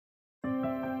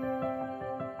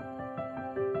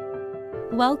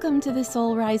Welcome to the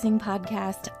Soul Rising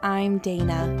podcast. I'm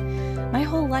Dana. My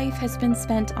whole life has been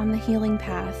spent on the healing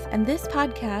path, and this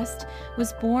podcast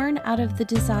was born out of the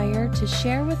desire to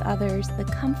share with others the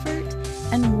comfort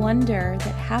and wonder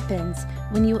that happens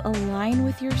when you align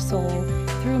with your soul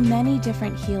through many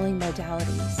different healing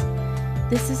modalities.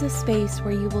 This is a space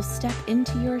where you will step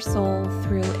into your soul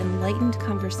through enlightened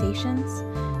conversations,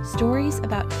 stories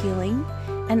about healing,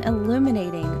 and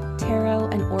illuminating tarot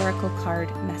and oracle card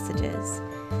messages.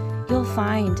 You'll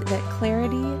find that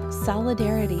clarity,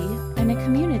 solidarity, and a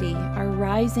community are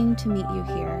rising to meet you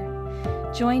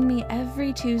here. Join me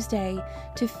every Tuesday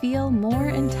to feel more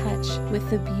in touch with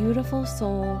the beautiful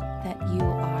soul that you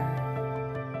are.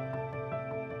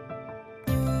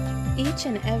 Each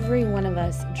and every one of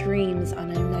us dreams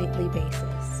on a nightly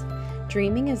basis.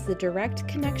 Dreaming is the direct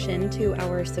connection to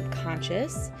our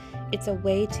subconscious. It's a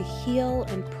way to heal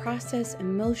and process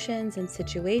emotions and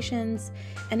situations,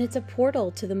 and it's a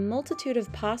portal to the multitude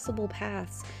of possible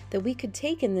paths that we could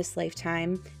take in this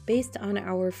lifetime based on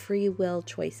our free will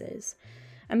choices.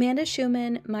 Amanda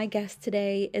Shuman, my guest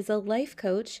today, is a life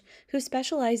coach who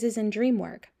specializes in dream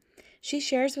work. She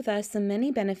shares with us the many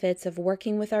benefits of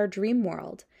working with our dream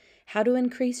world, how to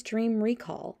increase dream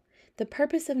recall, the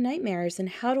purpose of nightmares and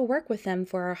how to work with them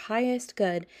for our highest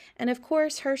good, and of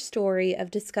course, her story of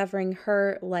discovering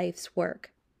her life's work.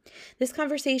 This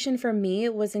conversation for me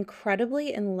was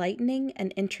incredibly enlightening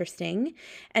and interesting,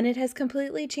 and it has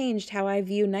completely changed how I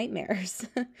view nightmares.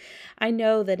 I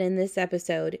know that in this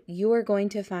episode, you are going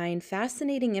to find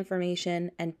fascinating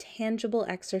information and tangible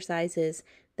exercises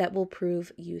that will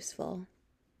prove useful.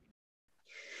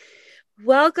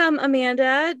 Welcome,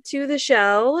 Amanda, to the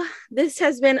show. This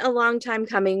has been a long time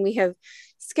coming. We have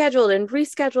scheduled and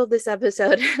rescheduled this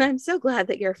episode, and I'm so glad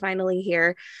that you're finally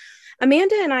here.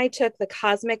 Amanda and I took the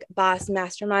Cosmic Boss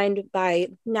Mastermind by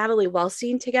Natalie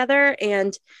Wellstein together,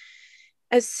 and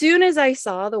as soon as I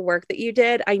saw the work that you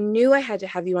did, I knew I had to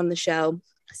have you on the show.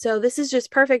 So this is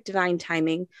just perfect divine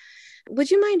timing.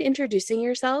 Would you mind introducing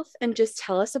yourself and just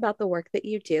tell us about the work that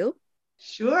you do?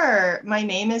 Sure. My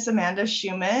name is Amanda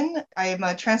Shuman. I am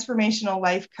a transformational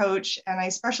life coach and I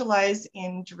specialize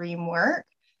in dream work.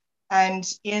 And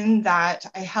in that,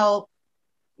 I help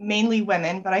mainly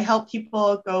women, but I help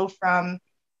people go from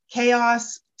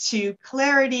chaos to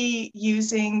clarity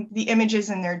using the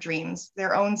images in their dreams,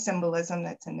 their own symbolism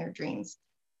that's in their dreams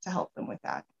to help them with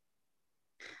that.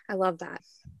 I love that.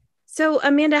 So,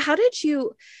 Amanda, how did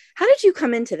you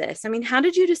come into this? I mean, how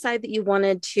did you decide that you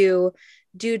wanted to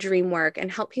do dream work and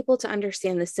help people to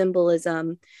understand the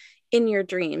symbolism in your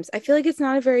dreams? I feel like it's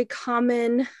not a very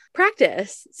common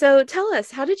practice. So tell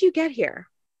us, how did you get here?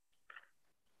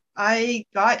 I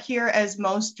got here as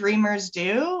most dreamers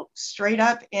do, straight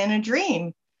up in a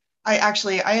dream. I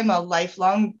am a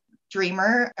lifelong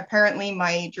dreamer. Apparently,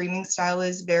 my dreaming style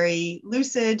is very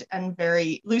lucid, and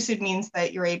very lucid means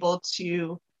that you're able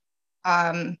to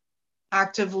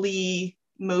actively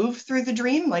move through the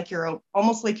dream, like you're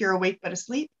almost like you're awake but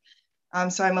asleep.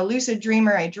 So I'm a lucid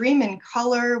dreamer. I dream in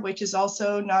color, which is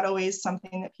also not always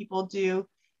something that people do.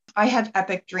 I have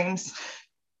epic dreams.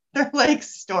 They're like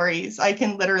stories. I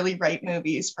can literally write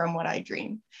movies from what I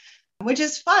dream, which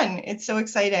is fun. It's so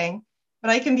exciting.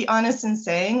 But I can be honest in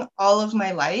saying all of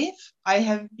my life, I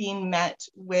have been met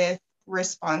with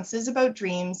responses about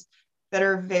dreams that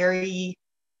are very,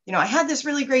 I had this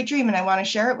really great dream and I want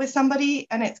to share it with somebody.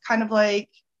 And it's kind of like,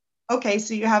 okay,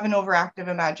 so you have an overactive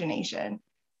imagination,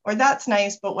 or that's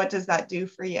nice, but what does that do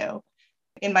for you?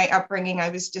 In my upbringing, I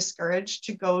was discouraged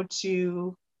to go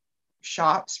to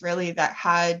shops really that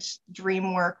had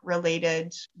dream work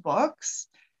related books.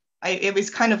 It was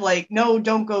kind of like, no,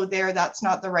 don't go there. That's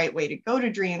not the right way to go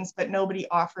to dreams, but nobody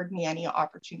offered me any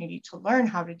opportunity to learn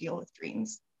how to deal with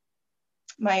dreams.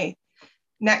 My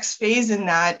next phase in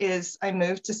that is I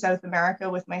moved to South America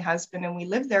with my husband, and we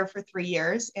lived there for 3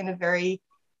 years in a very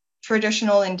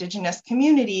traditional Indigenous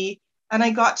community. And I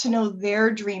got to know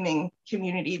their dreaming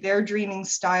community, their dreaming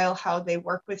style, how they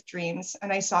work with dreams.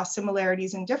 And I saw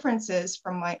similarities and differences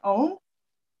from my own.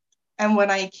 And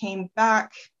when I came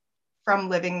back from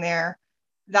living there,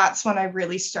 that's when I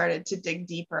really started to dig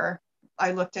deeper.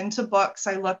 I looked into books,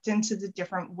 I looked into the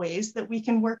different ways that we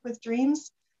can work with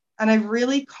dreams. And I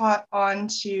really caught on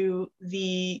to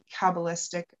the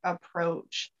Kabbalistic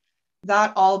approach.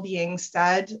 That all being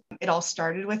said, it all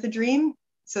started with a dream.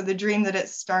 So the dream that it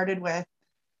started with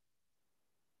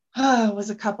was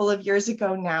a couple of years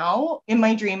ago now. In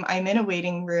my dream, I'm in a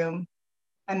waiting room.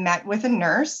 I met with a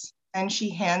nurse, and she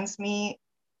hands me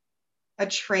a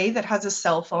tray that has a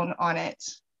cell phone on it.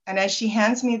 And as she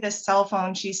hands me this cell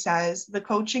phone, she says, "The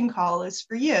coaching call is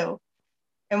for you."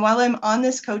 And while I'm on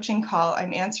this coaching call,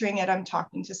 I'm answering it, I'm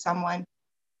talking to someone.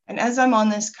 And as I'm on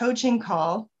this coaching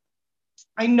call,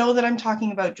 I know that I'm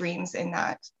talking about dreams in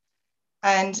that.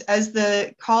 And as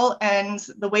the call ends,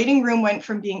 the waiting room went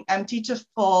from being empty to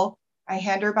full. I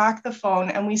hand her back the phone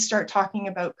and we start talking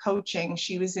about coaching.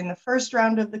 She was in the first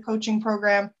round of the coaching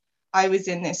program. I was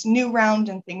in this new round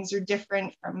and things are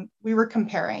different we were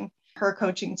comparing her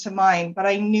coaching to mine, but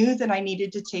I knew that I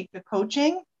needed to take the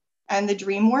coaching and the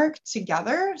dream work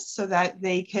together so that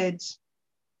they could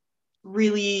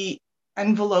really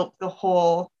envelope the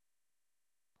whole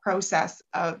process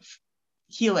of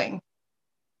healing.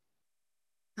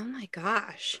 Oh my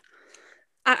gosh.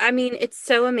 I mean, it's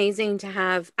so amazing to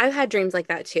have. I've had dreams like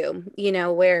that too,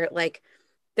 where like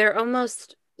they're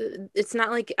almost, it's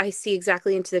not like I see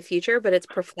exactly into the future, but it's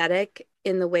prophetic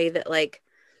in the way that, like,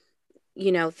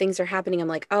 things are happening. I'm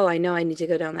like, oh, I know I need to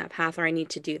go down that path or I need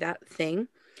to do that thing.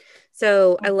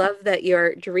 So I love that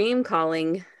your dream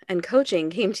calling and coaching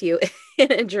came to you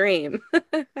in a dream.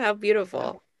 How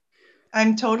beautiful.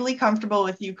 I'm totally comfortable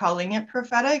with you calling it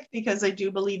prophetic because I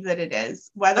do believe that it is.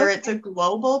 Whether Okay. it's a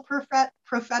global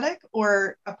prophetic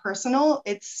or a personal,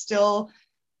 it's still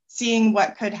seeing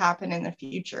what could happen in the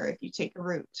future if you take a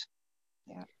route.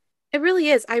 Yeah. It really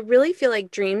is. I really feel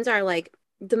like dreams are like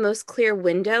the most clear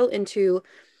window into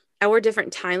our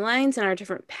different timelines and our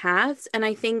different paths. And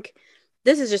I think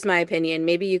this is just my opinion.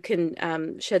 Maybe you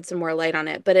can shed some more light on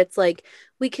it. But it's like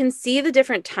we can see the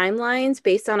different timelines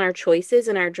based on our choices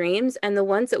and our dreams. And the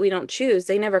ones that we don't choose,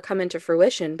 they never come into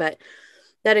fruition. But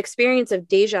that experience of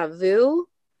deja vu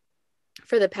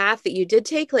for the path that you did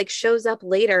take, like, shows up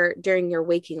later during your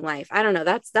waking life. I don't know.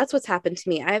 That's what's happened to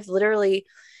me. I've literally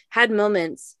had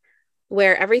moments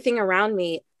where everything around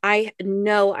me, I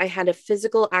know I had a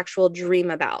physical, actual dream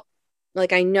about.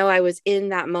 Like, I know I was in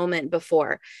that moment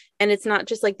before. And it's not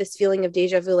just like this feeling of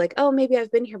deja vu, like, oh, maybe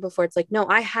I've been here before. It's like, no,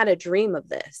 I had a dream of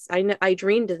this. I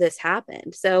dreamed this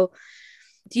happened. So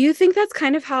do you think that's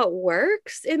kind of how it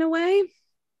works in a way?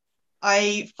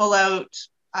 I full out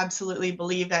absolutely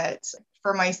believe it.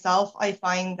 For myself, I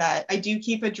find that I do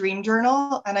keep a dream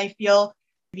journal and I feel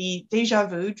the deja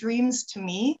vu dreams to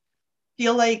me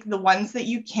feel like the ones that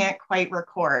you can't quite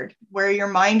record, where your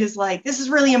mind is like, this is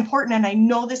really important and I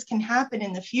know this can happen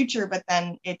in the future, but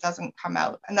then it doesn't come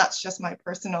out. And that's just my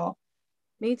personal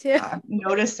Me too.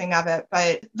 noticing of it.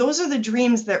 But those are the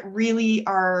dreams that really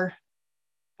are,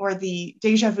 or the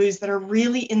deja vus that are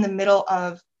really in the middle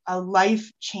of a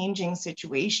life-changing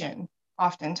situation,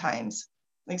 oftentimes.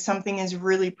 Like something is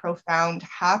really profound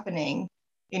happening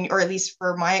in, or at least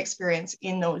for my experience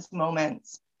in those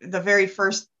moments. The very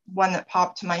first one that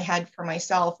popped to my head for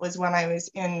myself was when I was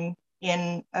in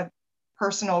a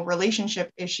personal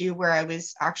relationship issue where I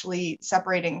was actually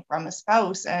separating from a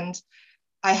spouse and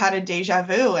I had a deja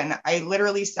vu and I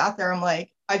literally sat there. I'm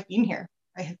like, I've been here.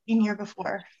 I have been here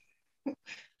before. Back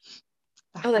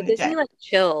Oh, in that the gives day. me like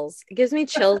chills. It gives me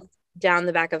chills down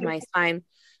the back of my spine.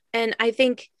 And I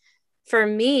think for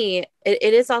me,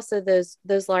 it is also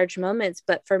those large moments,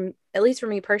 but for at least for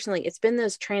me personally, it's been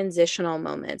those transitional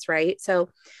moments, right? So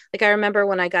like I remember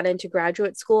when I got into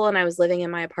graduate school and I was living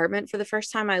in my apartment for the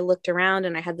first time, I looked around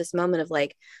and I had this moment of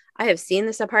like, I have seen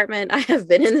this apartment. I have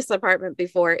been in this apartment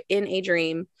before in a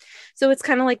dream. So it's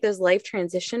kind of like those life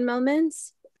transition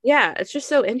moments. Yeah, it's just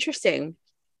so interesting.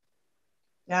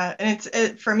 Yeah,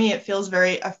 and for me, it feels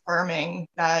very affirming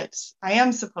that I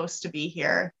am supposed to be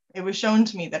here. It was shown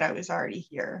to me that I was already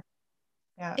here.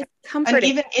 Yeah. It's And comforting.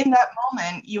 even in that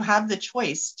moment, you have the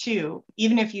choice too.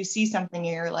 Even if you see something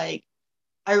and you're like,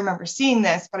 I remember seeing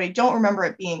this, but I don't remember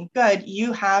it being good,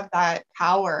 you have that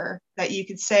power that you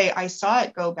could say, I saw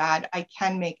it go bad, I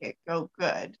can make it go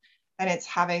good. And it's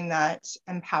having that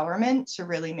empowerment to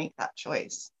really make that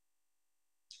choice.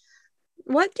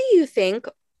 What do you think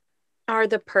are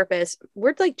the purpose?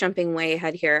 We're like jumping way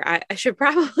ahead here. I should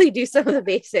probably do some of the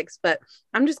basics, but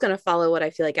I'm just going to follow what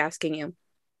I feel like asking you.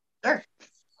 Sure.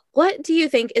 What do you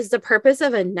think is the purpose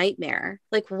of a nightmare?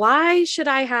 Like, why should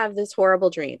I have this horrible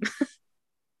dream?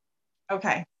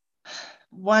 Okay.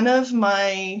 One of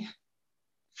my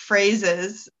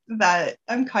phrases that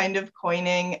I'm kind of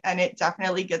coining, and it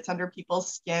definitely gets under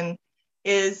people's skin,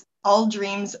 is all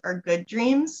dreams are good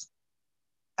dreams.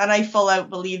 And I full out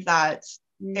believe that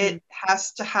Mm, it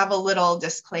has to have a little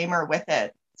disclaimer with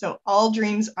it. So all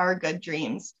dreams are good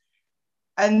dreams.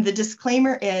 And the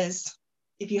disclaimer is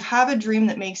if you have a dream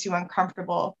that makes you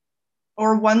uncomfortable,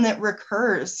 or one that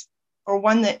recurs, or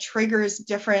one that triggers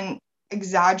different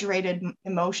exaggerated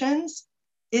emotions,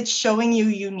 it's showing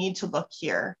you need to look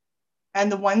here.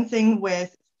 And the one thing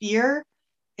with fear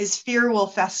is fear will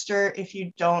fester if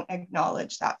you don't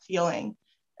acknowledge that feeling.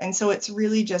 And so it's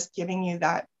really just giving you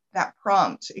that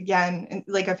prompt again, and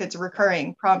like if it's a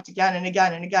recurring prompt again and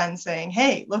again and again, saying,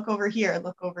 hey, look over here,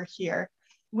 look over here.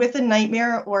 With a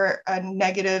nightmare or a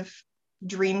negative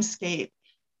dreamscape,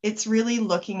 it's really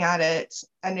looking at it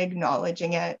and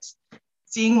acknowledging it,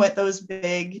 seeing what those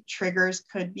big triggers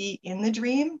could be in the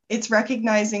dream. It's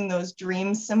recognizing those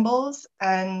dream symbols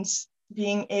and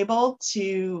being able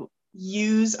to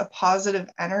use a positive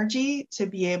energy to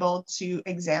be able to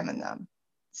examine them,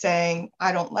 saying,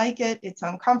 I don't like it, it's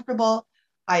uncomfortable.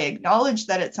 I acknowledge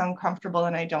that it's uncomfortable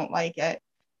and I don't like it,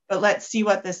 but let's see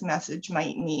what this message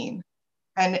might mean.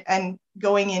 And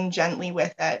going in gently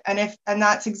with it. And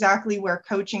that's exactly where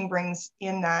coaching brings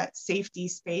in that safety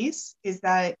space, is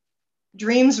that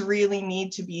dreams really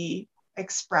need to be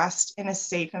expressed in a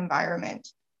safe environment.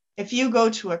 If you go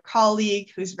to a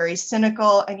colleague who's very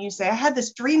cynical and you say, I had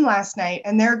this dream last night,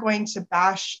 and they're going to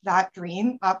bash that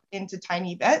dream up into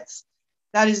tiny bits,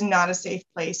 that is not a safe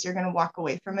place. You're going to walk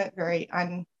away from it very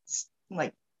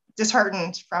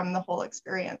disheartened from the whole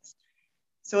experience.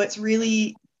 So it's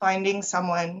really finding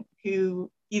someone who,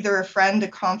 either a friend, a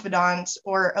confidant,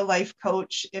 or a life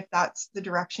coach, if that's the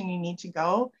direction you need to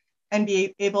go, and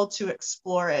be able to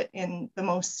explore it in the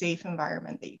most safe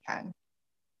environment that you can.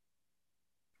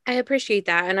 I appreciate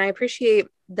that. And I appreciate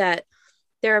that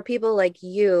there are people like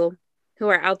you who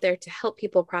are out there to help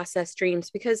people process dreams,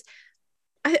 because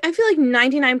I feel like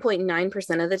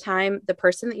 99.9% of the time, the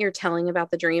person that you're telling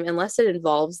about the dream, unless it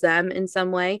involves them in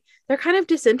some way, they're kind of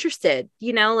disinterested,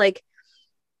 like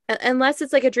unless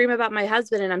it's like a dream about my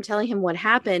husband and I'm telling him what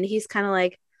happened, he's kind of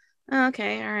like, oh,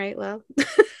 okay, all right, well,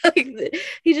 like,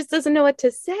 he just doesn't know what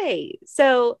to say.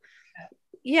 So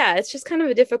yeah, it's just kind of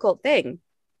a difficult thing.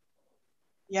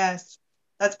 Yes,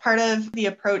 that's part of the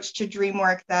approach to dream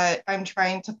work that I'm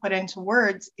trying to put into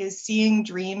words, is seeing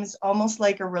dreams almost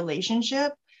like a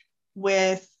relationship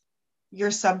with your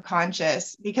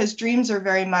subconscious, because dreams are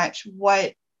very much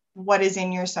what is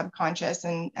in your subconscious,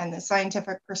 and the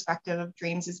scientific perspective of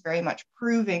dreams is very much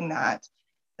proving that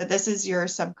this is your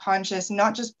subconscious,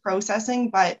 not just processing,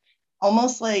 but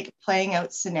almost like playing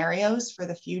out scenarios for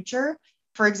the future.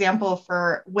 For example,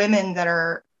 for women that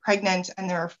are pregnant and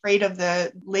they're afraid of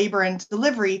the labor and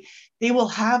delivery, they will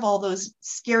have all those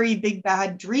scary big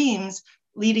bad dreams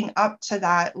leading up to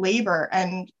that labor.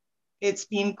 And it's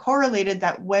being correlated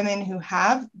that women who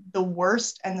have the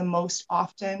worst and the most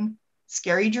often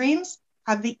scary dreams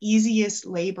have the easiest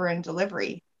labor and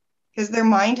delivery, because their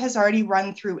mind has already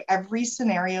run through every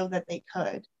scenario that they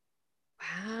could.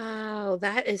 Wow,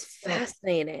 that is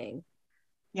fascinating.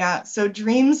 Yeah, so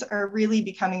dreams are really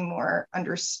becoming more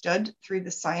understood through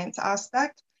the science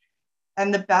aspect.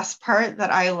 And the best part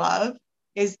that I love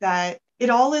is that it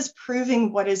all is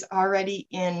proving what is already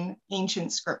in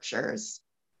ancient scriptures.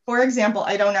 For example,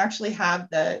 I don't actually have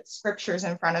the scriptures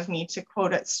in front of me to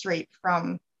quote it straight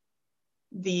from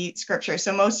the scripture.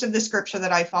 So most of the scripture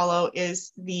that I follow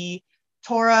is the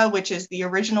Torah, which is the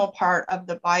original part of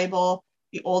the Bible,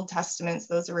 the Old Testaments,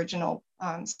 those original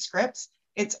scripts.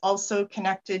 It's also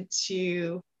connected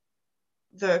to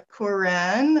the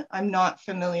Quran. I'm not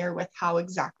familiar with how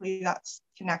exactly that's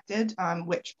connected,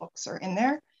 which books are in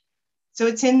there. So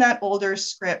it's in that older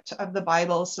script of the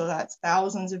Bible, so that's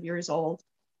thousands of years old.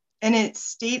 And it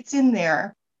states in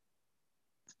there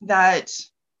that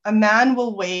a man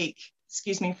will wake,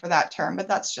 excuse me for that term, but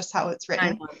that's just how it's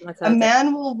written. A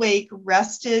man will wake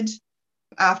rested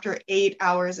after 8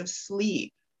 hours of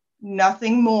sleep,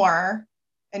 nothing more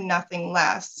and nothing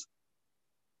less.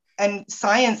 And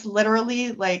science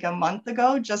literally like a month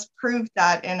ago just proved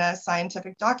that in a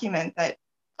scientific document, that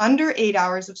under 8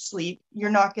 hours of sleep, you're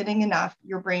not getting enough.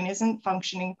 Your brain isn't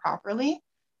functioning properly.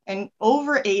 And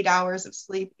over 8 hours of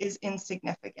sleep is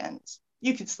insignificant.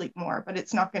 You could sleep more, but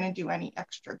it's not going to do any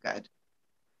extra good.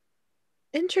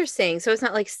 Interesting. So it's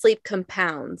not like sleep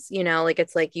compounds, like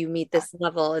it's like you meet this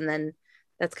level and then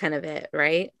that's kind of it,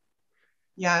 right?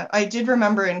 Yeah, I did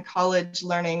remember in college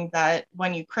learning that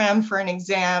when you cram for an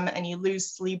exam and you lose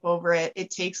sleep over it,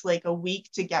 it takes like a week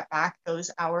to get back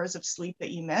those hours of sleep that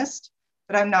you missed.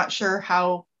 But I'm not sure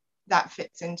how that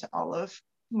fits into all of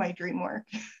my dream work.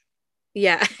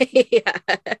 Yeah. Yeah.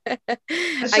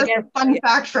 It's just a fun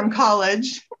fact from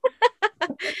college.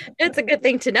 It's a good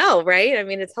thing to know, right? I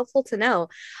mean, it's helpful to know.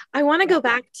 I want to go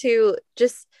back to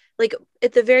just like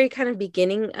at the very kind of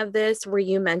beginning of this, where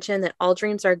you mentioned that all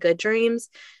dreams are good dreams.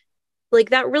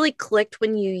 Like that really clicked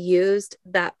when you used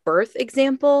that birth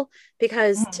example,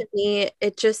 because to me,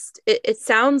 it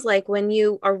sounds like when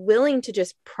you are willing to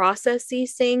just process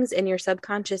these things in your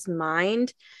subconscious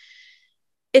mind,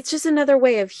 it's just another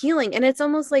way of healing. And it's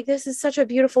almost like this is such a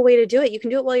beautiful way to do it. You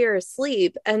can do it while you're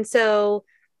asleep. And so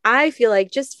I feel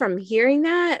like just from hearing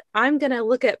that, I'm gonna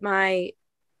look at my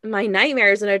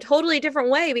nightmares in a totally different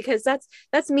way, because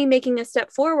that's me making a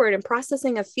step forward and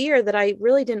processing a fear that I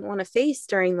really didn't want to face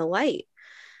during the light.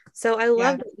 So I Yeah.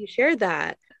 love that you shared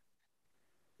that.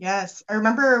 Yes. I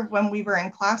remember when we were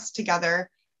in class together,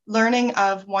 learning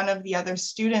of one of the other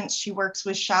students, she works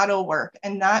with shadow work.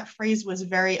 And that phrase was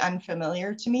very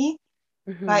unfamiliar to me.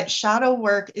 Hmm. But shadow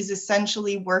work is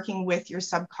essentially working with your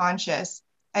subconscious.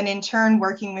 And in turn,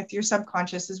 working with your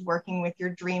subconscious is working with your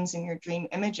dreams and your dream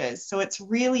images. So it's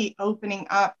really opening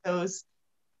up those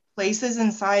places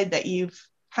inside that you've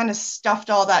kind of stuffed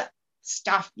all that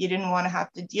stuff you didn't want to have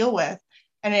to deal with.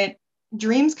 And it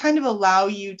dreams kind of allow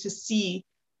you to see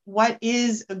what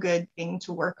is a good thing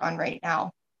to work on right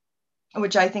now,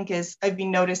 which I think is, I've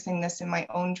been noticing this in my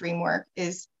own dream work,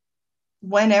 is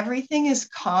when everything is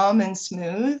calm and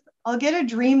smooth, I'll get a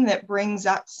dream that brings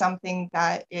up something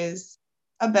that is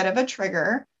a bit of a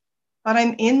trigger, but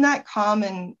I'm in that calm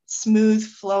and smooth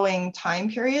flowing time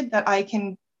period that I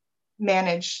can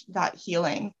manage that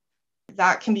healing.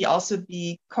 That can be also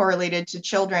be correlated to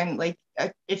children. Like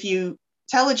if you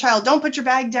tell a child, don't put your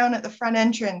bag down at the front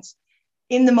entrance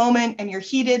in the moment and you're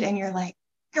heated and you're like,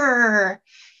 grr,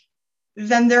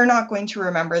 then they're not going to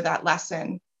remember that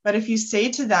lesson. But if you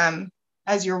say to them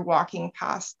as you're walking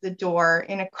past the door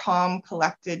in a calm,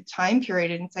 collected time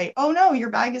period and say, oh no,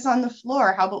 your bag is on the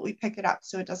floor. How about we pick it up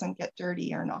so it doesn't get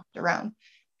dirty or knocked around?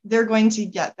 They're going to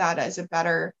get that as a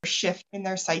better shift in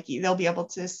their psyche. They'll be able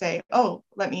to say, oh,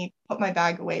 let me put my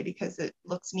bag away because it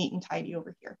looks neat and tidy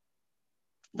over here.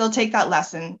 They'll take that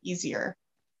lesson easier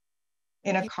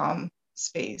in a calm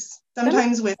space. That makes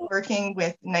Sometimes with working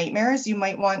with nightmares, you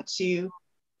might want to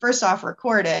first off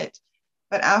record it,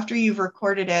 but after you've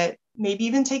recorded it, maybe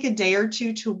even take a day or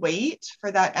two to wait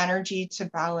for that energy to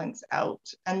balance out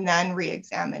and then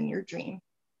re-examine your dream.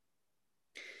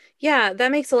 Yeah,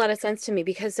 that makes a lot of sense to me,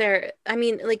 because I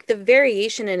mean, like the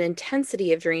variation and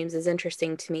intensity of dreams is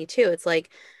interesting to me too. It's like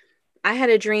I had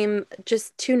a dream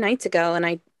just 2 nights ago, and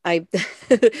I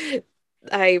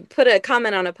I put a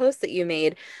comment on a post that you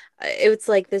made. It was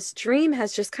like this dream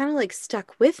has just kind of like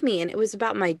stuck with me, and it was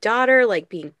about my daughter like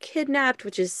being kidnapped,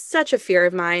 which is such a fear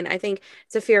of mine. I think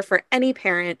it's a fear for any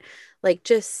parent, like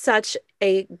just such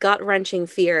a gut-wrenching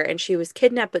fear. And she was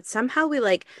kidnapped, but somehow we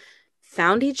like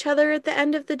found each other at the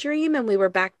end of the dream, and we were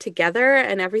back together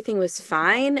and everything was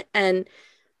fine. And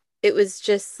it was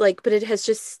just like, but it has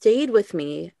just stayed with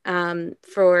me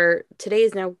for today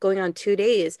is now going on 2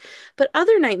 days. But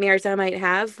other nightmares I might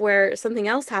have where something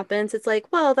else happens, it's like,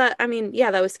 well, that, I mean, yeah,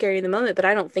 that was scary in the moment, but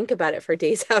I don't think about it for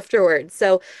days afterwards.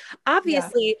 So Yeah.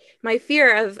 obviously, my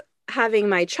fear of having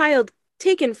my child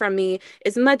taken from me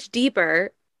is much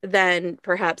deeper than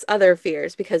perhaps other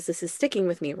fears, because this is sticking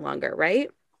with me longer,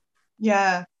 right?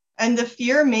 Yeah. And the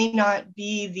fear may not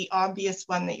be the obvious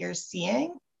one that you're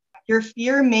seeing. Your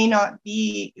fear may not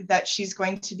be that she's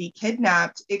going to be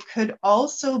kidnapped. It could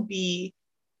also be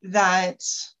that,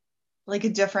 like, a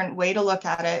different way to look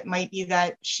at it might be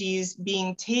that she's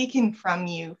being taken from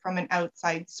you from an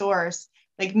outside source.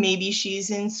 Like maybe she's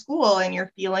in school and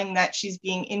you're feeling that she's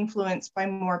being influenced by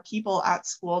more people at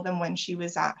school than when she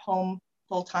was at home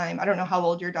full time. I don't know how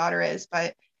old your daughter is,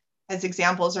 but as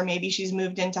examples, or maybe she's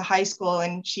moved into high school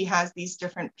and she has these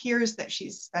different peers that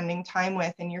she's spending time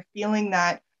with, and you're feeling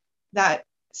that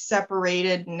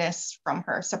separatedness from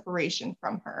her, separation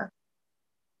from her.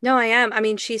 No, I am. I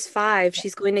mean, she's 5.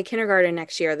 She's going to kindergarten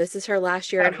next year. This is her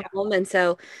last year Oh at yeah. home. And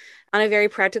so, on a very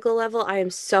practical level, I am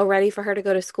so ready for her to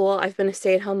go to school. I've been a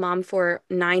stay-at-home mom for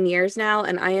 9 years now,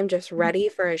 and I am just ready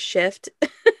for a shift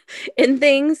in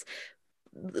things.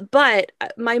 But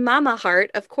my mama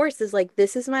heart, of course, is like,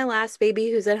 this is my last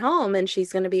baby who's at home, and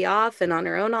she's going to be off and on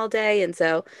her own all day. And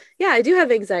so, yeah, I do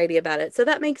have anxiety about it. So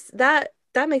that makes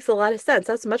a lot of sense.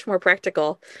 That's much more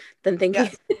practical than thinking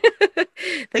Yes. than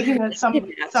Thinking her that being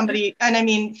kidnapped. somebody, and I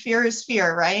mean, fear is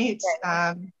fear, right?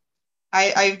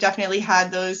 I've definitely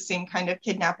had those same kind of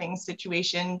kidnapping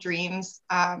situation dreams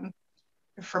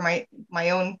for my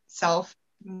own self,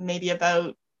 maybe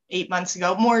about 8 months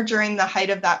ago, more during the height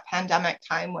of that pandemic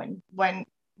time when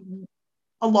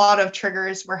a lot of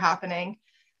triggers were happening.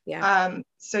 Yeah.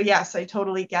 So yes, I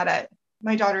totally get it.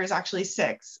 My daughter is actually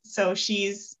 6, so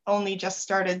she's only just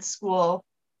started school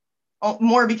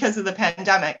more because of the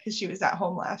pandemic because she was at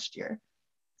home last year.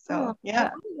 Oh, So I yeah,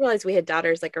 didn't realize we had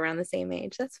daughters like around the same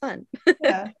age. That's fun.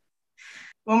 yeah.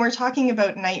 When we're talking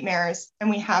about nightmares and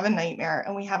we have a nightmare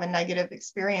and we have a negative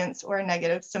experience or a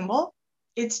negative symbol,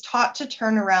 it's taught to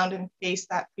turn around and face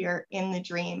that fear in the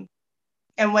dream.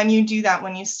 And when you do that,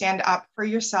 when you stand up for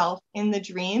yourself in the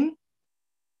dream,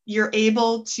 you're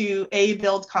able to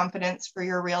build confidence for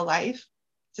your real life,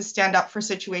 to stand up for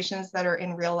situations that are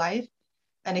in real life.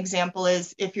 An example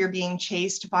is if you're being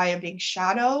chased by a big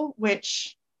shadow,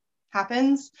 which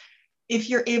happens, if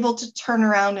you're able to turn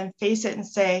around and face it and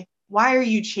say, why are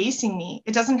you chasing me?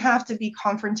 It doesn't have to be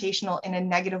confrontational in a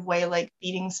negative way, like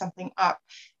beating something up.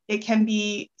 It can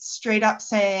be straight up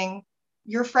saying,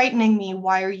 you're frightening me.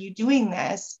 Why are you doing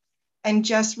this? And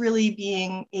just really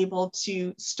being able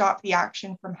to stop the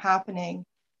action from happening.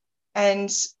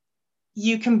 And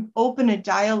you can open a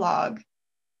dialogue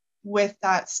with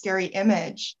that scary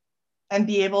image and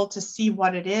be able to see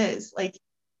what it is. Like,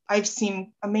 I've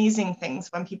seen amazing things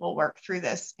when people work through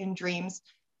this in dreams,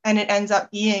 and it ends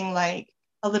up being like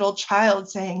a little child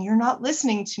saying, you're not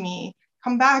listening to me,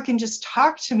 come back and just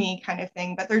talk to me, kind of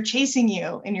thing. But they're chasing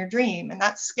you in your dream, and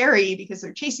that's scary because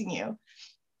they're chasing you.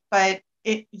 But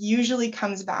it usually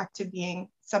comes back to being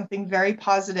something very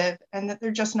positive, and that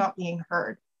they're just not being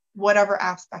heard. Whatever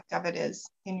aspect of it is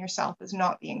in yourself is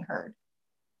not being heard.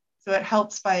 So it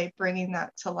helps by bringing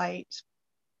that to light.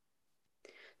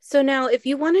 So now, if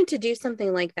you wanted to do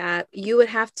something like that, you would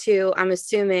have to, I'm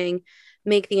assuming,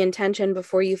 make the intention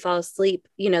before you fall asleep,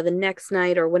 the next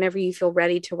night or whenever you feel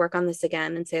ready to work on this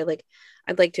again and say, like,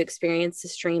 I'd like to experience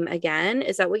this dream again.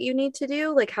 Is that what you need to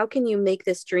do? Like, how can you make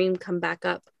this dream come back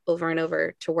up over and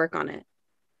over to work on it?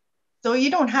 So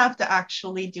you don't have to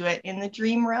actually do it in the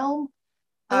dream realm.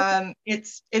 Okay.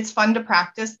 It's fun to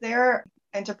practice there,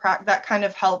 and that kind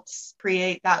of helps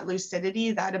create that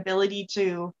lucidity, that ability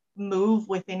to move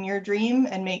within your dream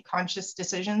and make conscious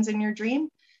decisions in your dream.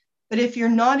 But if you're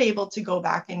not able to go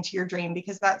back into your dream,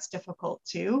 because that's difficult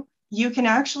too, you can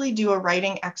actually do a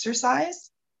writing exercise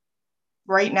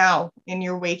right now in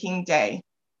your waking day.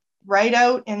 Write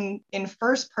out in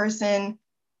first person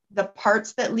the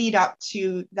parts that lead up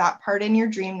to that part in your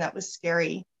dream that was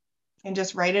scary, and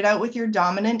just write it out with your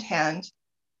dominant hand.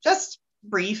 Just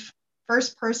brief,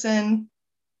 first person,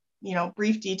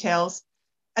 brief details.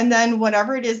 And then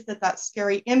whatever it is that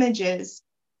scary image is,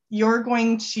 you're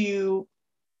going to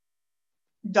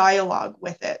dialogue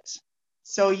with it.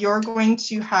 So you're going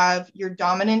to have your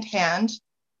dominant hand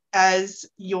as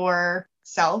your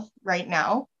self right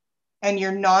now, and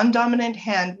your non-dominant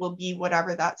hand will be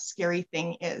whatever that scary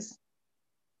thing is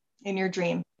in your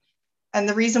dream. And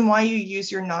the reason why you use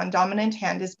your non-dominant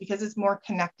hand is because it's more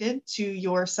connected to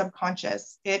your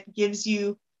subconscious. It gives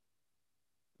you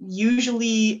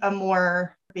usually a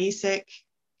more basic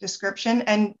description,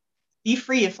 and be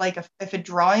free. If a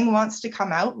drawing wants to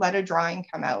come out, let a drawing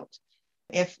come out.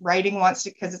 If writing wants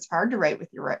to, because it's hard to write with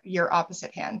your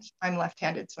opposite hand. I'm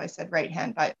left-handed, so I said right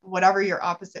hand, but whatever your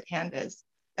opposite hand is,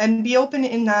 and be open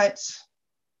in that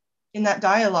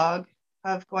dialogue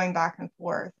of going back and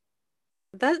forth.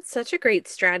 That's such a great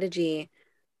strategy.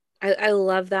 I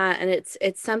love that. And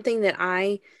it's something that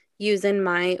I use in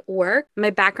my work.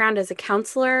 My background as a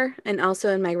counselor and also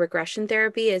in my regression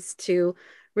therapy is to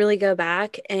really go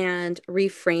back and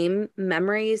reframe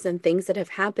memories and things that have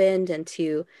happened and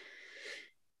to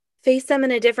face them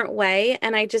in a different way.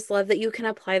 And I just love that you can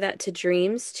apply that to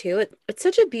dreams too. It's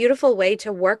such a beautiful way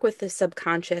to work with the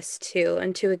subconscious too,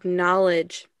 and to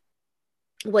acknowledge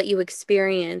what you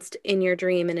experienced in your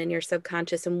dream and in your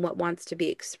subconscious and what wants to be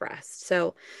expressed.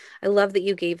 So I love that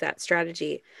you gave that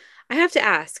strategy. I have to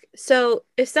ask, so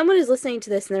if someone is listening to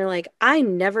this and they're like, I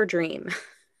never dream,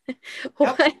 Yep.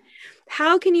 what,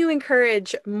 how can you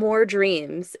encourage more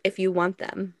dreams if you want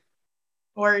them?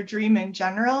 Or a dream in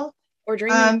general. Or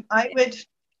dreaming?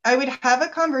 I would have a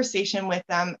conversation with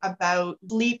them about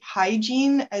sleep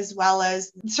hygiene as well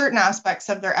as certain aspects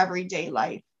of their everyday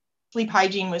life. Sleep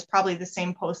hygiene was probably the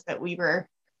same post that we were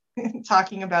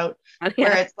talking about, where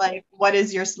Yeah. it's like, what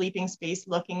is your sleeping space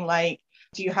looking like?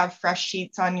 Do you have fresh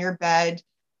sheets on your bed?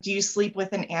 Do you sleep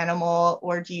with an animal,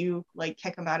 or do you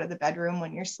kick them out of the bedroom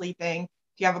when you're sleeping?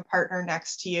 Do you have a partner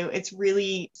next to you? It's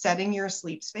really setting your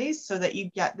sleep space so that you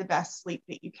get the best sleep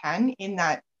that you can in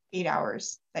that 8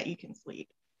 hours that you can sleep.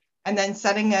 And then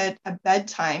setting a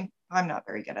bedtime. I'm not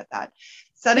very good at that.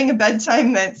 Setting a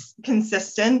bedtime that's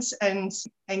consistent and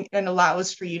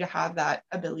allows for you to have that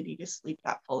ability to sleep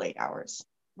that full 8 hours.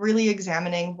 Really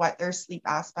examining what their sleep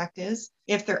aspect is,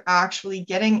 if they're actually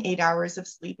getting 8 hours of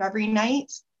sleep every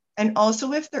night, and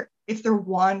also if they're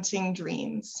wanting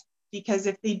dreams. Because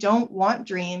if they don't want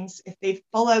dreams, if they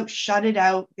full out shut it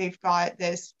out, they've got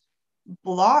this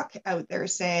block out there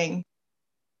saying,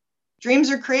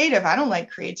 dreams are creative. I don't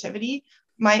like creativity.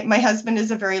 My husband is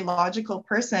a very logical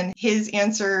person. His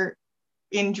answer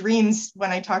in dreams, when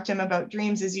I talk to him about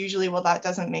dreams, is usually, well, that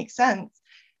doesn't make sense.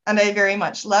 And I very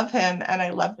much love him. And I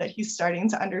love that he's starting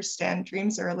to understand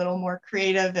dreams are a little more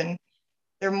creative and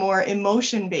They're more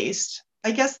emotion based.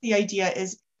 I guess the idea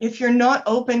is if you're not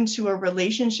open to a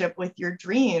relationship with your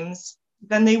dreams,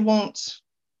 then they won't.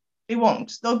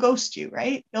 They'll ghost you,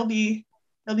 right? They'll be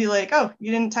like, oh,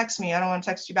 you didn't text me, I don't want to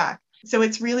text you back. So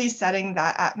it's really setting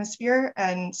that atmosphere,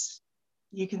 and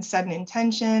you can set an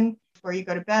intention before you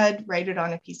go to bed, write it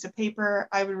on a piece of paper.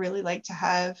 I would really like to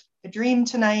have a dream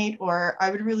tonight, or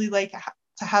I would really like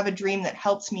to have a dream that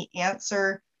helps me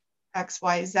answer X,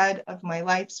 Y, Z of my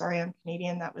life. Sorry, I'm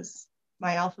Canadian. That was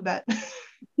my alphabet.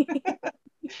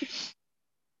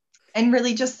 And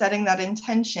really just setting that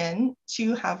intention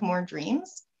to have more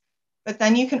dreams. But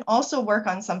then you can also work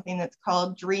on something that's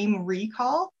called dream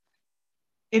recall.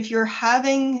 If you're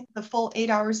having the full 8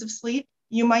 hours of sleep,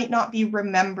 you might not be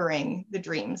remembering the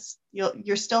dreams.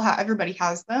 You're still everybody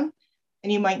has them,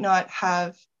 and you might not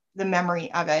have the memory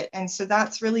of it. And so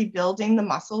that's really building the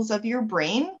muscles of your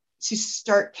brain to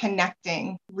start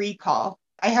connecting recall.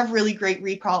 I have really great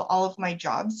recall. All of my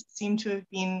jobs seem to have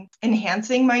been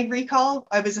enhancing my recall.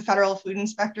 I was a federal food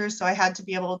inspector, so I had to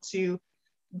be able to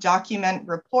document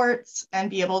reports and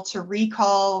be able to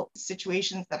recall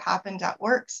situations that happened at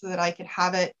work so that I could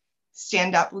have it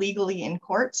stand up legally in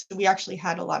court. So we actually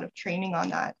had a lot of training on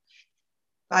that.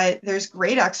 But there's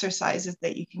great exercises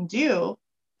that you can do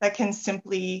that can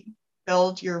simply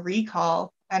build your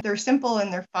recall. And they're simple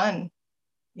and they're fun.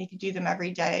 You can do them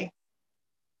every day.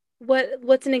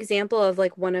 What's an example of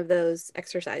like one of those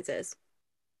exercises?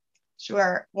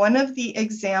 Sure. One of the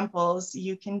examples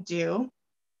you can do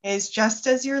is just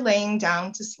as you're laying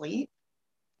down to sleep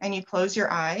and you close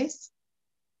your eyes,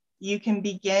 you can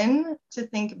begin to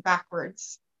think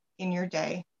backwards in your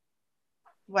day.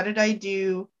 What did I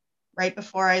do right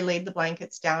before I laid the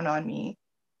blankets down on me?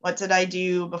 What did I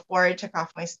do before I took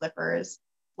off my slippers?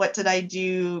 What did I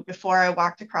do before I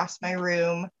walked across my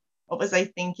room? What was I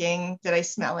thinking? Did I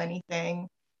smell anything?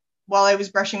 While I was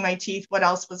brushing my teeth, what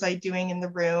else was I doing in the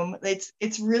room?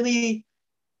 It's really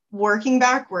working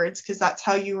backwards, because that's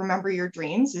how you remember your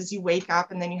dreams, is you wake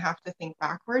up and then you have to think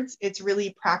backwards. It's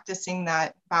really practicing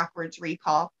that backwards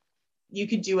recall. You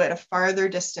could do it a farther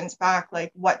distance back,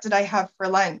 like what did I have for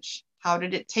lunch? How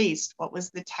did it taste? What was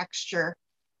the texture?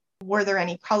 Were there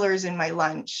any colors in my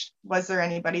lunch? Was there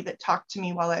anybody that talked to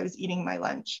me while I was eating my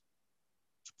lunch?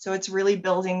 So it's really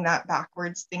building that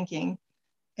backwards thinking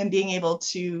and being able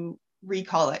to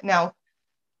recall it. Now,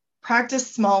 practice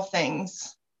small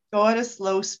things. Go at a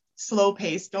slow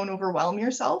pace. Don't overwhelm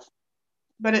yourself.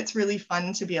 But it's really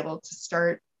fun to be able to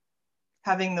start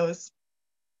having those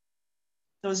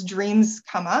dreams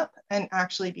come up and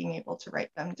actually being able to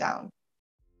write them down.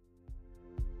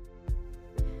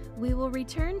 We will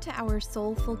return to our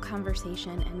soulful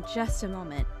conversation in just a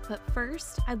moment, but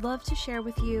first, I'd love to share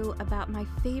with you about my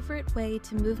favorite way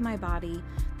to move my body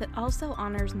that also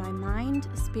honors my mind,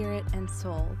 spirit, and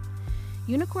soul.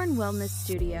 Unicorn Wellness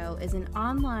Studio is an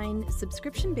online,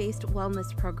 subscription-based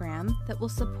wellness program that will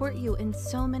support you in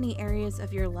so many areas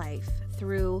of your life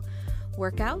through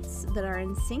workouts that are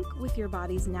in sync with your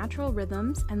body's natural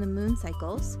rhythms and the moon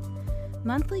cycles,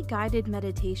 monthly guided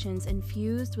meditations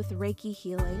infused with Reiki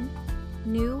healing,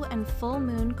 new and full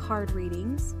moon card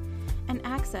readings, and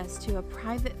access to a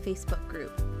private Facebook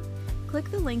group. Click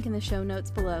the link in the show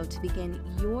notes below to begin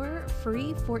your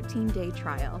free 14-day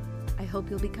trial. I hope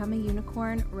you'll become a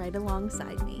unicorn right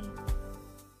alongside me.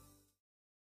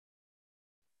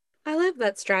 I love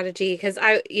that strategy because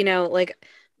like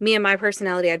me and my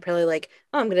personality, I'd probably like,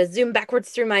 oh, I'm going to zoom backwards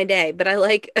through my day. But I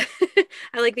like,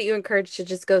 I like that you encourage to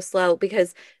just go slow,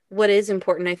 because what is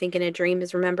important, I think, in a dream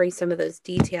is remembering some of those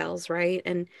details, right?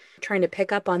 And trying to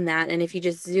pick up on that. And if you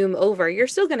just zoom over, you're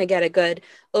still going to get a good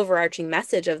overarching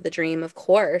message of the dream, of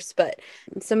course. But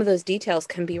some of those details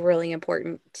can be really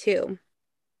important too.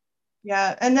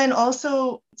 Yeah. And then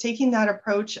also taking that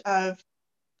approach of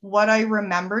what I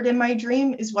remembered in my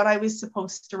dream is what I was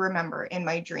supposed to remember in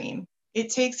my dream.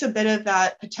 It takes a bit of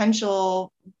that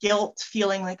potential guilt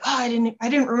feeling like, oh, I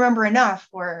didn't remember enough,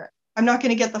 or I'm not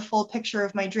going to get the full picture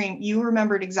of my dream. You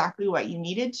remembered exactly what you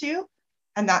needed to,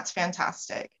 and that's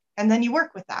fantastic. And then you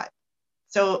work with that.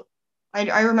 So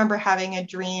I remember having a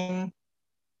dream.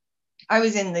 I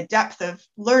was in the depth of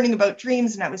learning about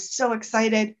dreams and I was so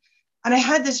excited. And I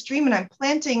had this dream and I'm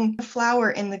planting a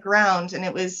flower in the ground, and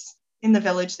it was in the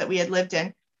village that we had lived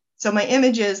in. So my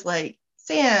image is like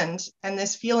sand and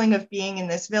this feeling of being in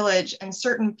this village and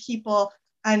certain people.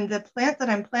 And the plant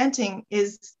that I'm planting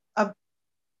is a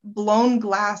blown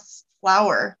glass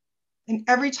flower. And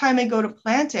every time I go to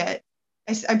plant it,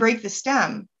 I break the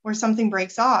stem or something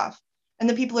breaks off. And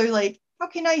the people are like, how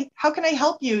can I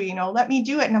help you? Let me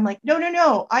do it. And I'm like,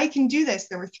 no, I can do this.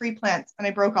 There were 3 plants and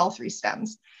I broke all 3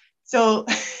 stems. So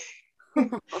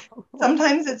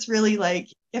Sometimes it's really like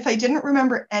if I didn't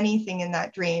remember anything in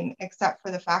that dream except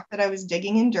for the fact that I was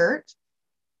digging in dirt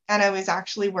and I was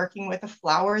actually working with a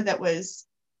flower that was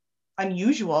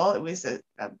unusual. It was a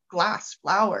glass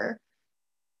flower.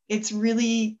 It's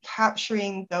really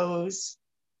capturing those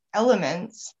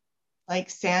elements, like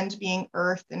sand being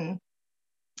earth and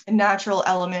a natural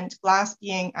element, glass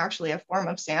being actually a form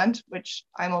of sand, which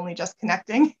I'm only just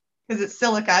connecting because it's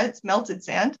silica, it's melted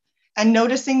sand, and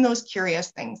noticing those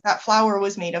curious things. That flower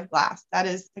was made of glass. That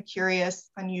is a curious,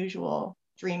 unusual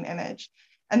dream image.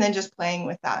 And then just playing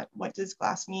with that. What does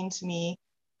glass mean to me?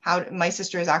 My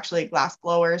sister is actually a glass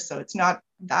blower, so it's not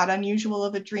that unusual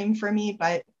of a dream for me,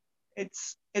 but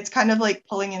it's kind of like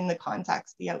pulling in the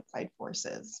context, the outside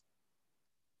forces.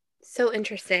 So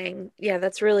interesting. Yeah,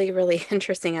 that's really, really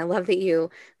interesting. I love that you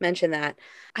mentioned that.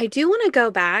 I do want to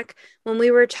go back when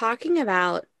we were talking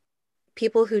about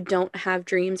people who don't have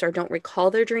dreams or don't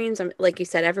recall their dreams. Like you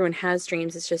said, everyone has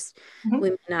dreams. It's just Mm-hmm. we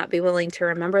may not be willing to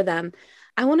remember them.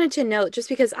 I wanted to note, just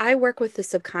because I work with the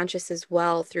subconscious as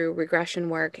well through regression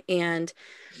work, and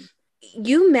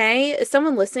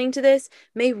someone listening to this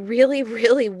may really,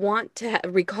 really want to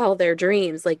recall their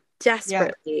dreams, like Yeah.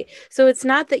 desperately. So it's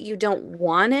not that you don't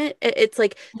want it. It's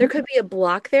like there Mm-hmm. could be a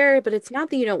block there, but it's not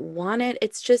that you don't want it.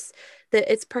 It's just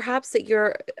that it's perhaps that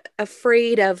you're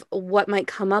afraid of what might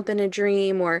come up in a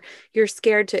dream, or you're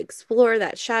scared to explore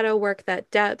that shadow work,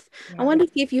 that depth. I Yeah. wanted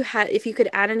to see if you could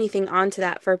add anything onto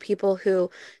that for people who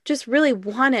just really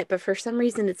want it, but for some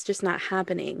reason it's just not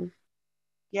happening.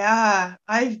 Yeah,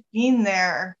 I've been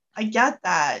there. I get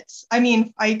that. I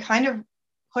mean, I kind of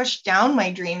pushed down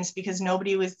my dreams because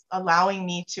nobody was allowing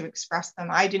me to express them.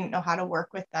 I didn't know how to work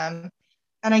with them.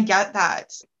 And I get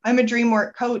that. I'm a dream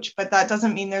work coach, but that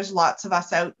doesn't mean there's lots of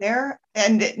us out there.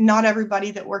 And not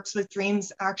everybody that works with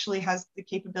dreams actually has the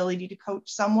capability to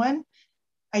coach someone.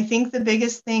 I think the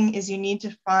biggest thing is you need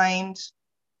to find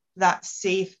that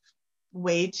safe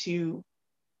way to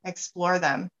explore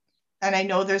them. And I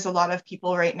know there's a lot of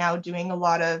people right now doing a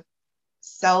lot of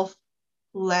self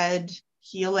led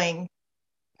healing.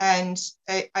 And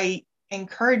I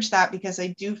encourage that because I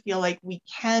do feel like we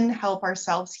can help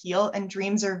ourselves heal, and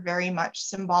dreams are very much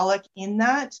symbolic in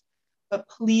that. But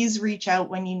please reach out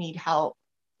when you need help.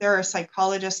 There are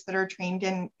psychologists that are trained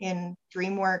in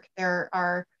dream work, there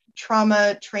are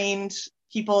trauma trained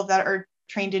people that are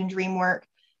trained in dream work.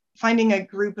 Finding a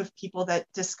group of people that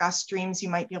discuss dreams, you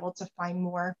might be able to find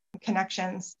more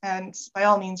connections. And by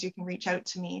all means, you can reach out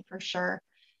to me for sure.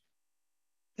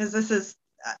 Because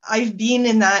I've been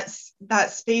in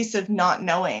that space of not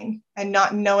knowing and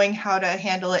not knowing how to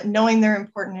handle it, knowing they're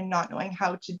important and not knowing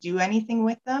how to do anything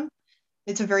with them.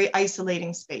 It's a very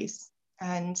isolating space.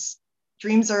 And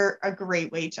dreams are a great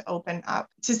way to open up,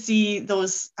 to see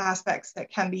those aspects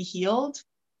that can be healed.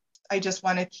 I just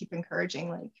want to keep encouraging,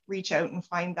 like reach out and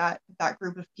find that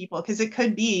group of people, because it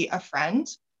could be a friend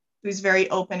who's very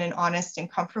open and honest and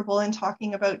comfortable in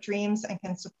talking about dreams and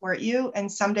can support you.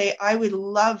 And someday I would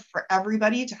love for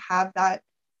everybody to have that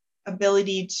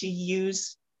ability to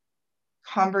use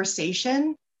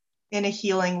conversation in a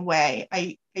healing way.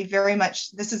 I very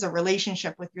much, this is a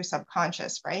relationship with your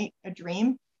subconscious, right? A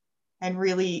dream, and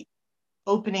really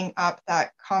opening up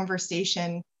that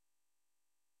conversation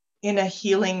in a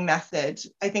healing method.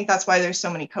 I think that's why there's so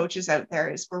many coaches out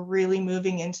there, is we're really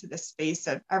moving into the space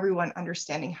of everyone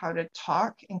understanding how to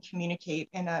talk and communicate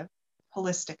in a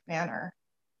holistic manner.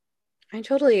 I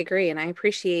totally agree. And I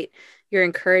appreciate your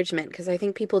encouragement because I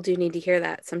think people do need to hear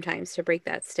that sometimes to break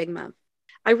that stigma.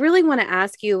 I really want to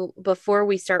ask you before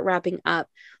we start wrapping up,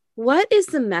 what is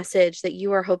the message that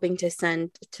you are hoping to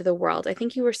send to the world? I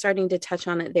think you were starting to touch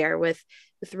on it there with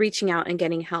reaching out and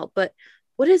getting help, but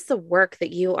what is the work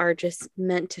that you are just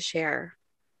meant to share?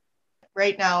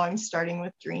 Right now, I'm starting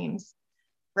with dreams.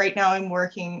 Right now, I'm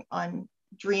working on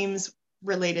dreams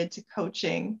related to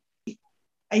coaching.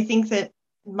 I think that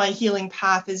my healing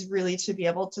path is really to be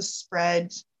able to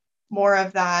spread more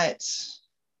of that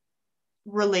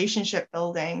relationship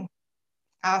building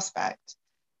aspect,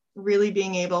 really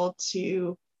being able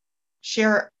to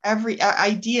share every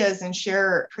ideas and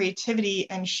share creativity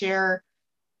and share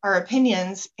our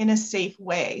opinions in a safe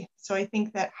way. So I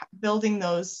think that building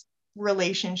those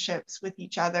relationships with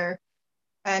each other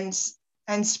and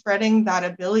spreading that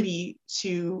ability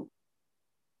to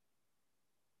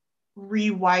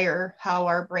rewire how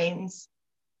our brains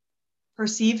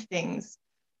perceive things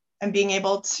and being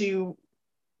able to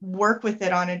work with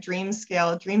it on a dream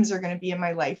scale. Dreams are going to be in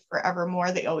my life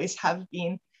forevermore. They always have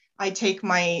been. I take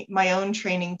my own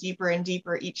training deeper and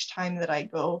deeper each time that I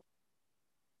go.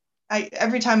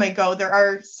 every time I go, there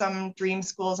are some dream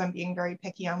schools I'm being very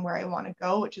picky on where I want to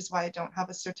go, which is why I don't have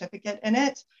a certificate in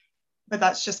it. But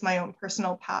that's just my own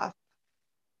personal path.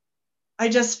 I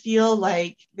just feel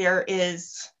like there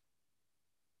is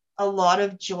a lot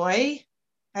of joy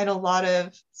and a lot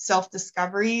of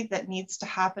self-discovery that needs to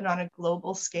happen on a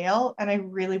global scale. And I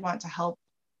really want to help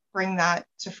bring that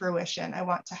to fruition. I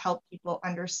want to help people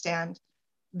understand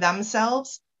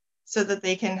themselves so that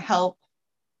they can help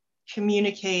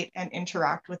communicate and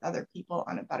interact with other people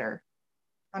on a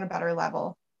better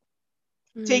level.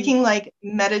 Taking like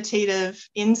meditative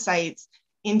insights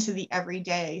into the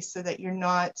everyday so that you're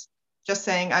not just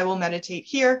saying, I will meditate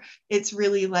here. It's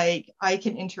really like I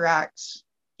can interact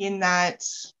in that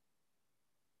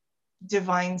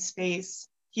divine space,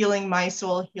 healing my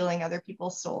soul, healing other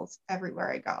people's souls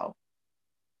everywhere I go.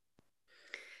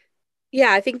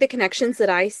 Yeah, I think the connections that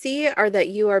I see are that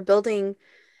you are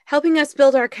helping us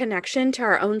build our connection to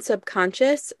our own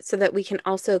subconscious so that we can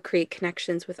also create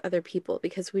connections with other people,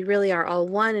 because we really are all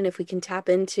one. And if we can tap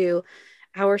into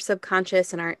our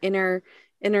subconscious and our inner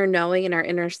knowing and our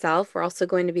inner self, we're also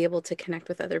going to be able to connect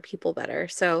with other people better.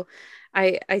 So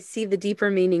I see the deeper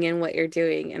meaning in what you're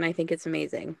doing, and I think it's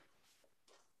amazing.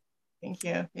 Thank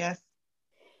you. Yes.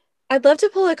 I'd love to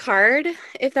pull a card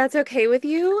if that's okay with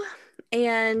you.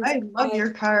 And I love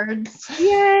your cards.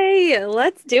 yay,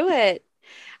 let's do it.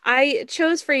 I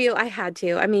chose for you, I had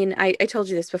to. I mean, I told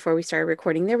you this before we started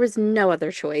recording. There was no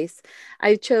other choice.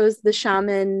 I chose the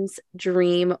Shaman's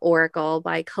Dream Oracle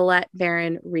by Colette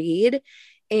Baron Reed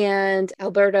and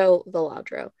Alberto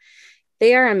Villadro.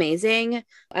 They are amazing.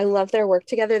 I love their work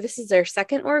together. This is their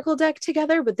second Oracle deck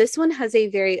together, but this one has a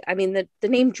very, I mean, the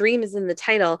name Dream is in the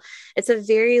title. It's a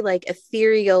very like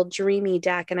ethereal, dreamy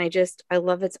deck. And I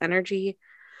love its energy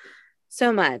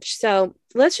so much. So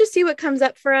let's just see what comes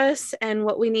up for us and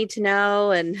what we need to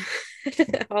know and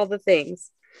all the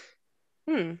things.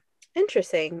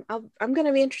 Interesting. I'm going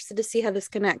to be interested to see how this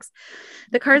connects.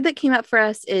 The card that came up for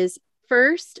us is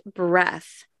First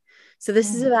Breath. So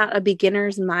this is about a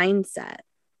beginner's mindset.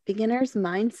 Beginner's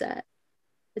mindset.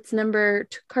 It's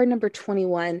card number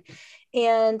 21.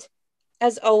 And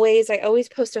as always, I always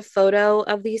post a photo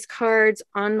of these cards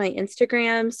on my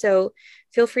Instagram. So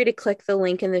feel free to click the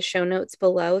link in the show notes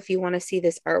below if you want to see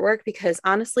this artwork, because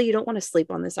honestly, you don't want to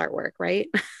sleep on this artwork, right?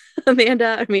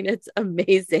 Amanda, I mean, it's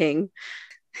amazing.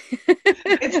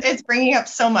 It's bringing up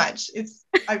so much.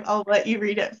 I'll let you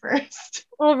read it first.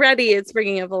 Already it's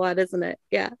bringing up a lot, isn't it?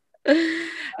 Yeah.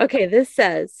 Okay, this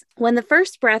says, when the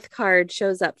first breath card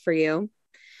shows up for you,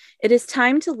 it is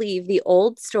time to leave the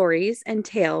old stories and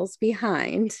tales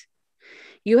behind.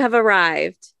 You have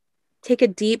arrived. Take a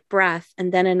deep breath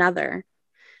and then another.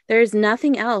 There is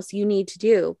nothing else you need to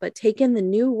do but take in the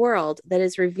new world that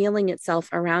is revealing itself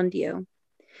around you.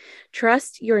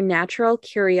 Trust your natural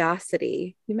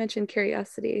curiosity. You mentioned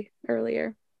curiosity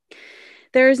earlier.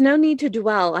 There is no need to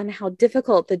dwell on how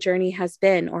difficult the journey has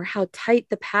been or how tight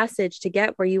the passage to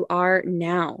get where you are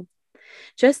now.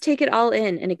 Just take it all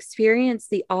in and experience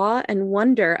the awe and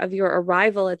wonder of your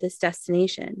arrival at this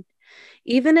destination.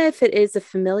 Even if it is a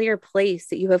familiar place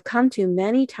that you have come to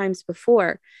many times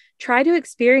before, try to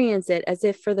experience it as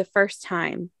if for the first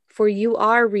time, for you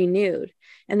are renewed,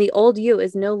 and the old you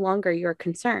is no longer your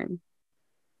concern.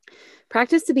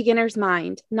 Practice the beginner's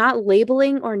mind, not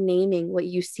labeling or naming what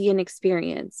you see and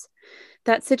experience.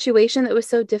 That situation that was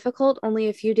so difficult only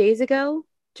a few days ago,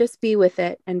 just be with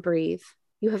it and breathe.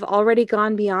 You have already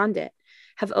gone beyond it,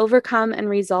 have overcome and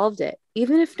resolved it,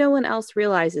 even if no one else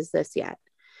realizes this yet.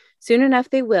 Soon enough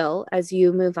they will as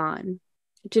you move on.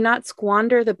 Do not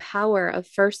squander the power of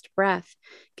first breath,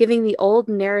 giving the old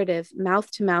narrative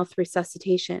mouth-to-mouth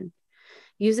resuscitation.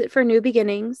 Use it for new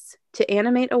beginnings, to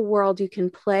animate a world you can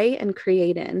play and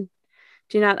create in.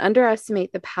 Do not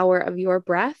underestimate the power of your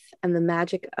breath and the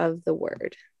magic of the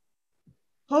word.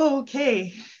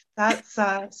 Okay, that's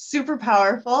super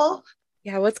powerful.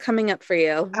 Yeah, what's coming up for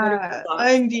you? What are your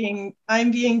thoughts?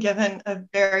 I'm being given a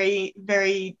very,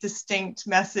 very distinct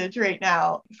message right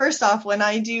now. First off, when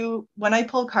I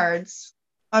pull cards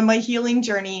on my healing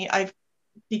journey, I've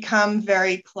become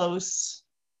very close,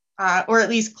 or at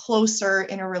least closer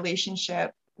in a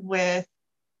relationship with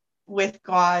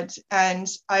God. And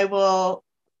I will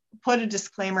put a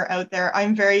disclaimer out there. I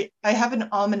have an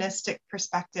omonistic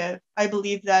perspective. I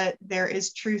believe that there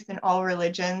is truth in all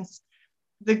religions.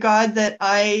 The God that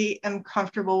I am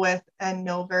comfortable with and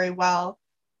know very well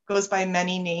goes by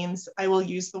many names. I will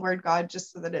use the word God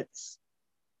just so that it's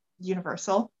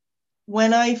universal.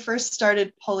 When I first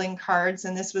started pulling cards,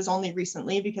 and this was only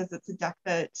recently because it's a deck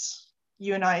that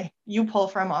you pull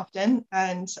from often,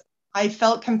 and I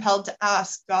felt compelled to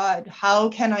ask God, how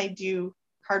can I do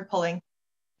card pulling?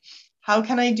 How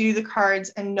can I do the cards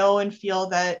and know and feel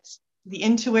that the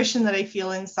intuition that I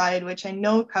feel inside, which I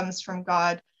know comes from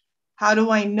God, how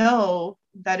do I know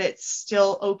that it's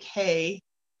still okay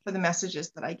for the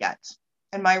messages that I get?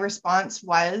 And my response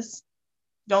was,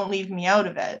 don't leave me out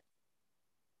of it.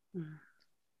 Mm.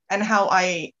 And how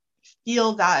I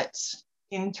feel that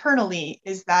internally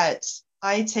is that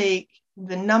I take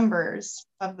the numbers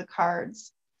of the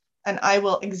cards and I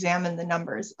will examine the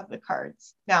numbers of the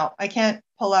cards. Now, I can't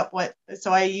pull up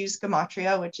so I use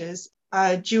gematria, which is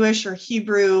a Jewish or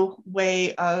Hebrew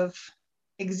way of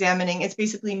examining. It's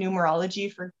basically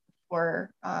numerology for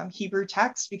Hebrew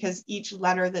text, because each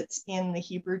letter that's in the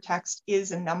Hebrew text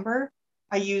is a number.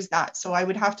 I use that. So I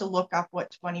would have to look up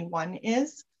what 21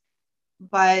 is.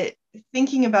 But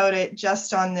thinking about it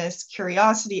just on this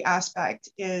curiosity aspect,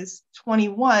 is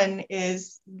 21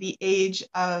 is the age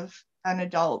of an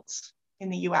adult in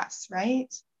the US,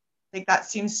 right? Like that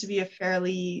seems to be a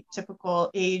fairly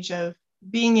typical age of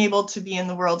being able to be in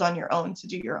the world on your own, to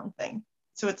do your own thing.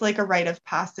 So it's like a rite of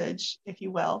passage, if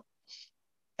you will.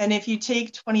 And if you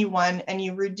take 21 and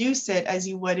you reduce it as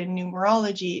you would in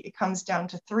numerology, it comes down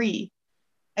to 3.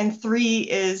 And 3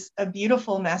 is a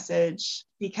beautiful message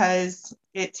because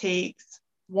it takes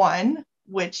 1,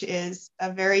 which is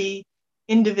a very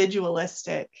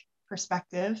individualistic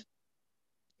perspective.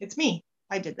 It's me.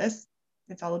 I did this.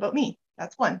 It's all about me.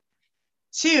 That's 1.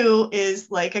 2 is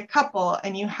like a couple,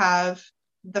 and you have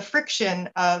the friction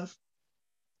of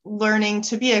learning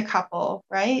to be a couple,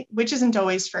 right? Which isn't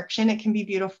always friction. It can be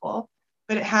beautiful,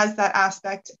 but it has that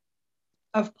aspect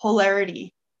of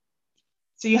polarity.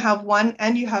 So you have 1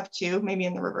 and you have 2, maybe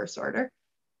in the reverse order,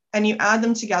 and you add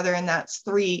them together, and that's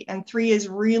 3. And 3 is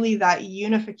really that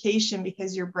unification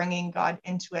because you're bringing God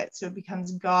into it. So it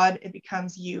becomes God, it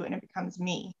becomes you, and it becomes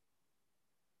me,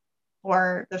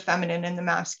 or the feminine and the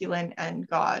masculine and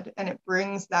God. And it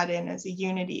brings that in as a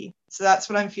unity. So that's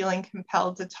what I'm feeling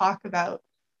compelled to talk about.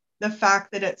 The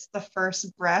fact that it's the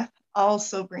first breath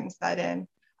also brings that in.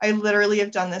 I literally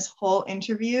have done this whole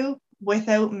interview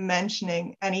without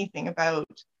mentioning anything about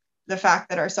the fact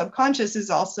that our subconscious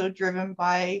is also driven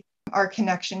by our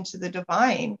connection to the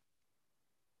divine.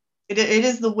 It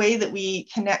is the way that we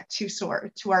connect to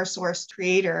our source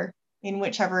creator, in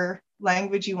whichever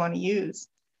language you want to use.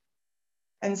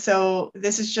 And so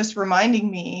this is just reminding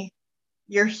me,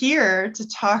 you're here to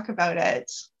talk about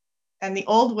it. And the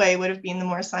old way would have been the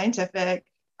more scientific.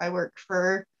 I work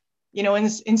for, in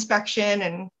inspection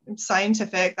and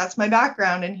scientific. That's my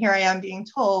background. And here I am being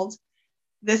told,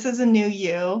 this is a new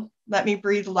you. Let me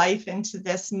breathe life into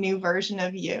this new version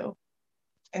of you.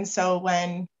 And so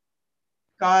when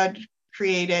God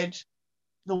created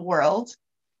the world,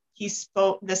 he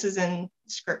spoke, this is in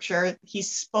scripture, he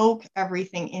spoke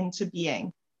everything into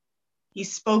being. He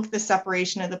spoke the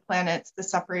separation of the planets, the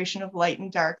separation of light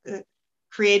and dark, the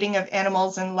creating of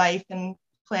animals and life and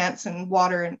plants and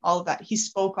water and all of that. He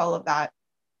spoke all of that.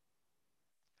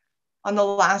 On the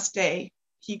last day,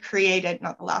 he created,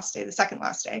 not the last day, the second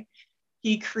last day,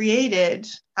 he created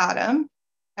Adam.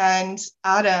 And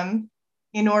Adam,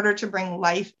 in order to bring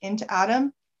life into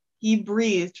Adam, he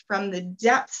breathed from the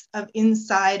depths of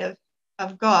inside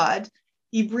of God,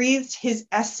 he breathed his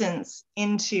essence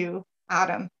into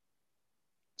Adam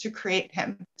to create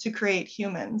him, to create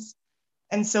humans.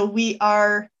 And so we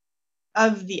are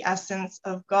of the essence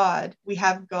of God. We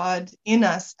have God in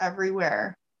us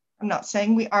everywhere. I'm not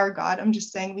saying we are God. I'm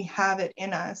just saying we have it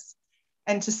in us,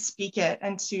 and to speak it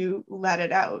and to let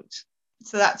it out.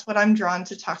 So that's what I'm drawn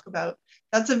to talk about.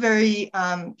 That's a very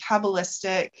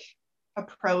Kabbalistic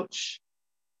approach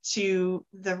to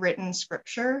the written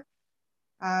scripture.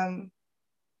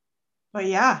 But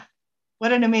yeah,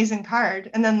 what an amazing card.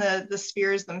 And then the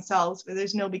spheres themselves, where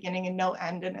there's no beginning and no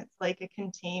end, and it's like a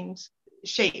contained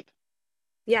shape.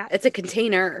 Yeah, it's a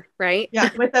container, right?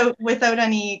 Yeah, without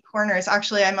any corners.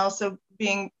 Actually, I'm also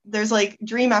there's like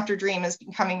dream after dream has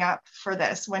been coming up for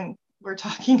this when we're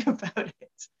talking about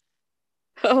it.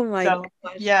 Oh my gosh.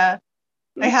 Yeah.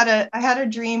 I had a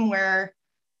dream where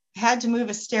I had to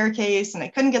move a staircase, and I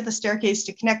couldn't get the staircase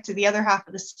to connect to the other half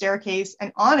of the staircase.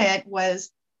 And on it was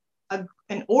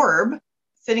an orb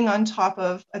sitting on top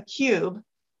of a cube.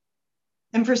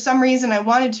 And for some reason, I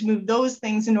wanted to move those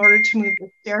things in order to move the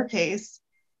staircase.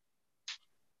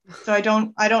 So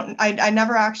I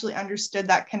never actually understood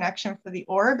that connection for the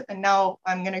orb. And now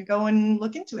I'm going to go and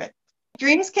look into it.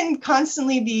 Dreams can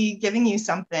constantly be giving you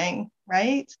something,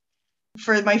 right?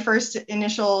 For my first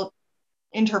initial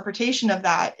interpretation of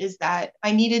that is that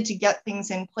I needed to get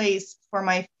things in place for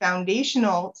my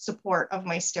foundational support of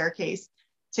my staircase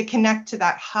to connect to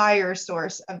that higher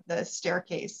source of the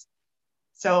staircase.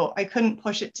 So I couldn't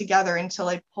push it together until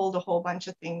I pulled a whole bunch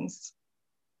of things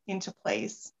into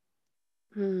place.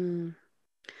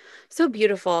 So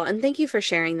beautiful. And thank you for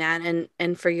sharing that,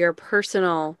 and for your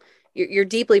personal, your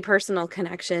deeply personal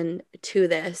connection to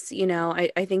this.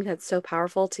 I think that's so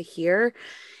powerful to hear.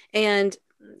 And,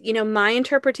 my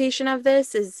interpretation of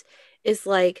this is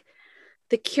like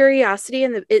the curiosity,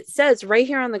 and it says right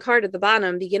here on the card at the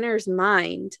bottom, beginner's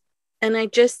mind. And I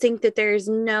just think that there is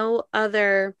no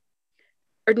other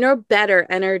or no better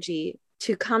energy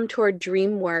to come toward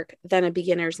dream work than a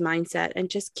beginner's mindset, and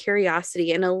just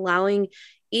curiosity, and allowing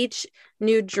each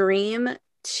new dream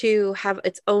to have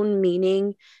its own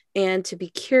meaning, and to be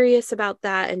curious about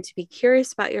that, and to be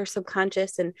curious about your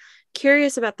subconscious, and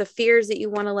curious about the fears that you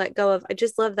want to let go of. I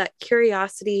just love that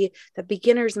curiosity, that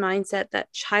beginner's mindset,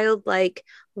 that childlike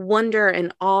wonder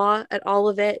and awe at all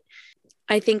of it.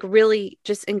 I think really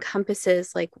just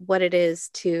encompasses like what it is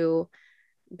to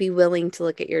be willing to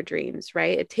look at your dreams,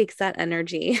 right? It takes that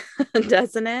energy,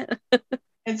 doesn't it?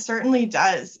 It certainly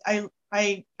does.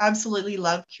 I absolutely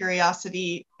love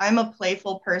curiosity. I'm a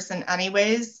playful person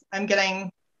anyways. I'm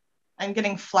getting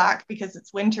flack because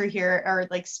it's winter here, or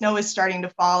like snow is starting to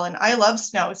fall, and I love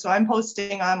snow. So I'm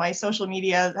posting on my social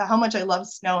media how much I love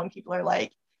snow, and people are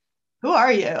like, "Who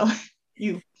are you?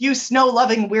 You snow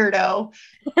loving weirdo."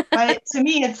 But to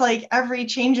me, it's like every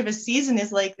change of a season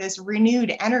is like this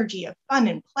renewed energy of fun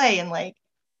and play, and like,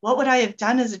 what would I have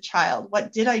done as a child?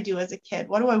 What did I do as a kid?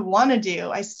 What do I want to do?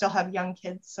 I still have young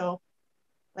kids, so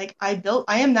like I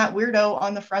am that weirdo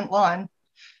on the front lawn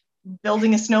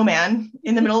building a snowman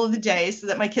in the middle of the day so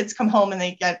that my kids come home and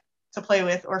they get to play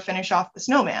with or finish off the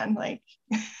snowman. Like,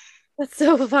 that's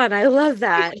so fun. I love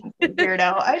that.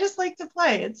 Weirdo. I just like to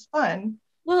play. It's fun.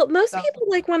 Well, most people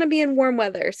like want to be in warm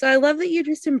weather. So I love that you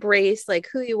just embrace like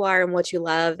who you are and what you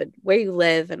love and where you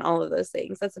live and all of those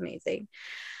things. That's amazing.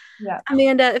 Yeah.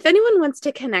 Amanda, if anyone wants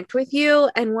to connect with you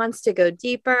and wants to go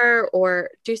deeper or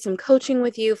do some coaching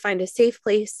with you, find a safe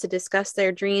place to discuss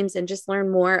their dreams and just learn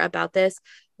more about this,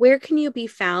 where can you be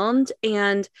found,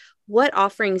 and what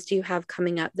offerings do you have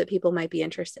coming up that people might be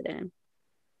interested in?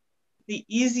 The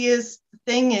easiest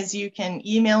thing is you can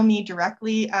email me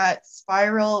directly at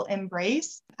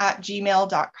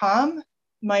spiralembrace@gmail.com.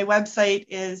 My website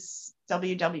is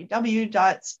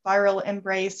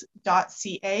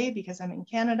www.spiralembrace.ca because I'm in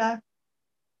Canada.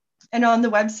 And on the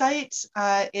website,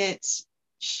 it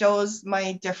shows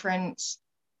my different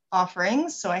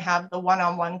offerings. So I have the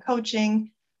one-on-one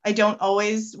coaching. I don't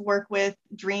always work with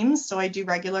dreams, so I do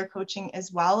regular coaching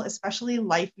as well, especially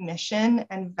life mission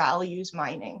and values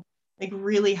mining, like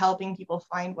really helping people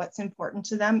find what's important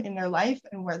to them in their life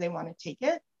and where they want to take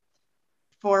it.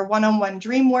 For one-on-one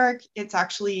dream work, it's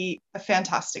actually a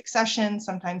fantastic session,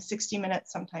 sometimes 60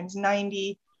 minutes, sometimes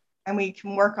 90, and we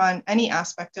can work on any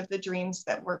aspect of the dreams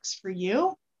that works for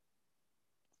you.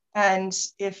 And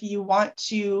if you want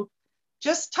to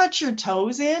just touch your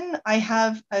toes in, I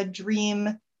have a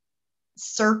dream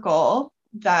circle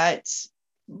that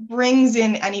brings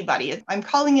in anybody. I'm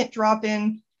calling it drop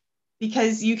in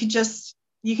because you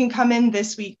can come in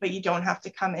this week, but you don't have to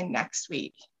come in next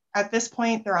week. At this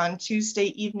point, they're on Tuesday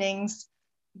evenings.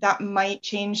 That might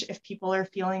change if people are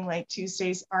feeling like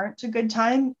Tuesdays aren't a good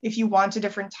time. If you want a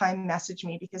different time, message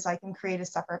me because I can create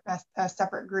a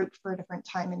separate group for a different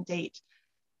time and date.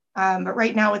 But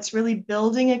right now, it's really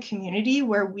building a community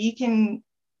where we can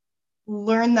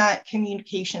learn that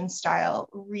communication style,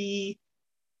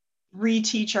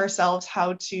 reteach ourselves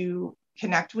how to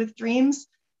connect with dreams.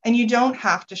 And you don't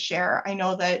have to share. I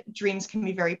know that dreams can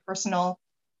be very personal.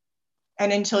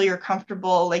 And until you're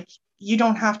comfortable, like you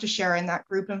don't have to share in that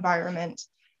group environment,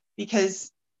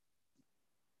 because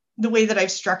the way that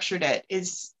I've structured it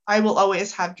is I will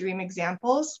always have dream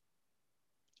examples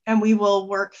and we will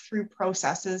work through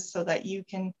processes so that you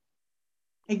can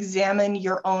examine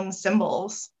your own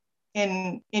symbols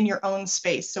in your own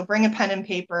space. So bring a pen and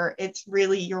paper. It's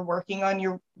really, you're working on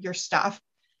your stuff,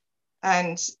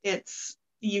 and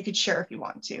you could share if you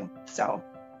want to. So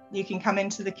you can come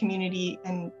into the community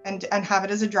and have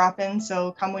it as a drop-in.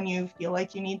 So come when you feel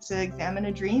like you need to examine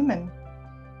a dream, and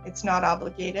it's not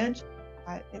obligated.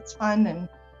 It's fun and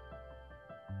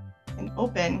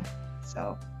open.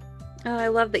 So. Oh, I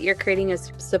love that you're creating a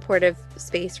supportive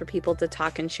space for people to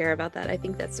talk and share about that. I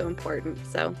think that's so important.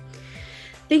 So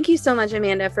thank you so much,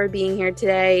 Amanda, for being here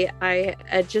today. I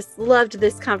just loved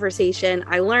this conversation.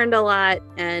 I learned a lot,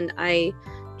 and I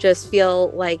just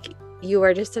feel like you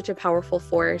are just such a powerful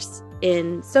force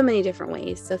in so many different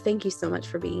ways. So thank you so much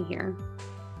for being here.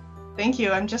 Thank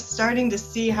you. I'm just starting to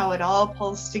see how it all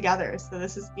pulls together. So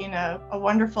this has been a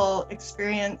wonderful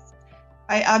experience.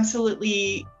 I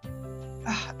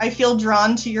feel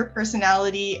drawn to your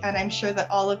personality, and I'm sure that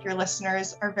all of your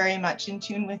listeners are very much in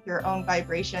tune with your own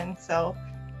vibration. So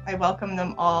I welcome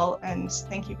them all, and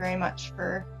thank you very much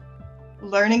for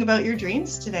learning about your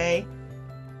dreams today.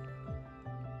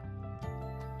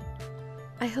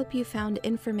 I hope you found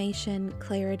information,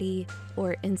 clarity,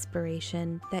 or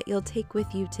inspiration that you'll take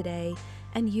with you today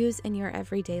and use in your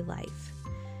everyday life.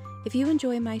 If you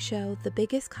enjoy my show, the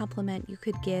biggest compliment you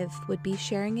could give would be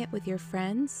sharing it with your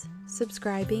friends,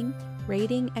 subscribing,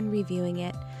 rating, and reviewing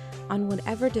it on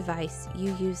whatever device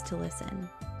you use to listen.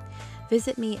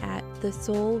 Visit me at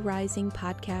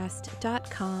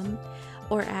thesoulrisingpodcast.com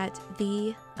or at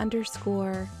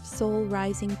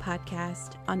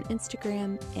 _soulrisingpodcast on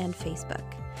Instagram and Facebook.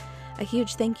 A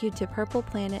huge thank you to Purple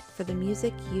Planet for the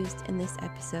music used in this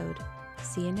episode.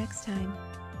 See you next time.